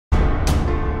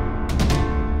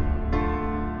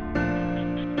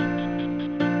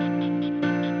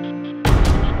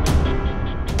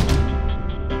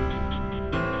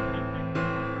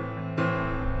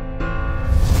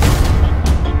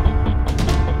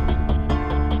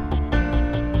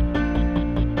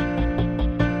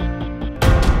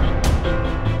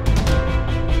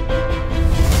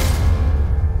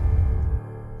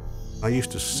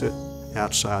used to sit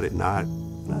outside at night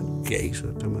and I'd gaze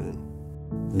at the moon.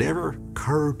 Never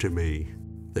occurred to me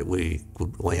that we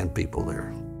would land people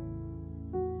there.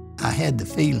 I had the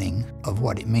feeling of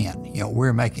what it meant. You know,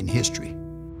 we're making history.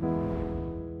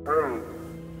 3,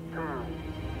 2,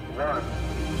 1,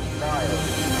 fire.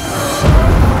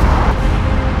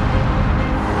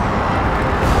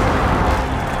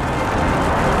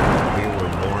 We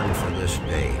were born for this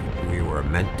day. We were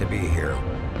meant to be here.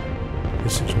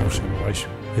 This is no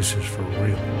simulation. This is for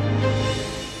real.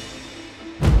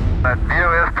 That view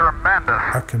is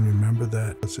tremendous. I can remember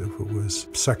that as if it was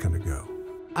a second ago.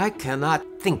 I cannot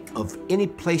think of any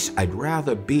place I'd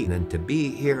rather be than to be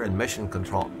here in Mission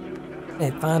Control.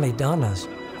 It finally dawned us.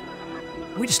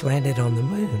 We just landed on the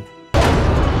moon.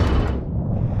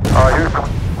 Houston,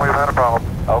 we've had a problem.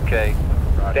 Okay.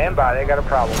 Stand by, they got a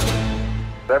problem.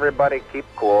 Everybody keep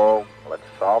cool. Let's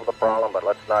solve the problem, but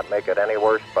let's not make it any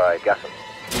worse by guessing.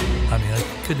 I mean, I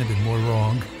couldn't have been more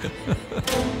wrong.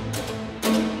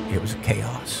 It was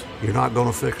chaos. You're not going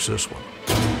to fix this one.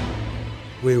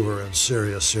 We were in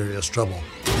serious, serious trouble.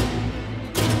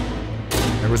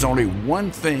 There was only one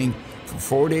thing for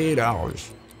 48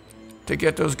 hours to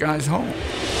get those guys home.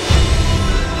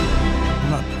 I'm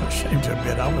not ashamed to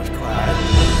admit I was crying.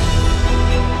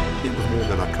 It was more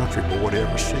than a country boy had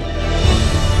ever seen.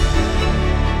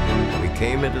 We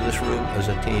came into this room as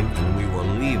a team, and we will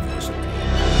leave as a team.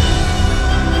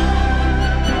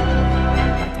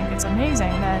 I think it's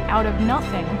amazing that out of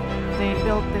nothing, they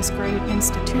built this great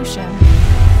institution.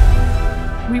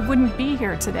 We wouldn't be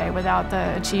here today without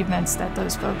the achievements that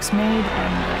those folks made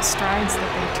and the strides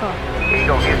that they took.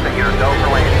 Eagle Houston, you're go for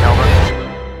landing, over.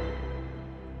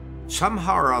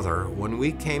 Somehow or other, when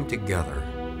we came together,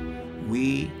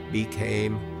 we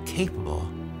became capable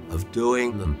of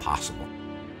doing the impossible.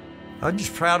 I'm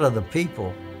just proud of the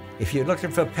people. If you're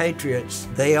looking for patriots,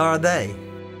 they are they.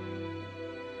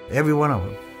 Every one of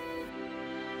them.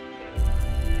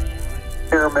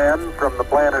 Here, men from the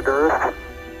planet Earth.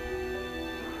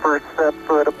 First set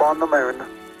foot upon the moon.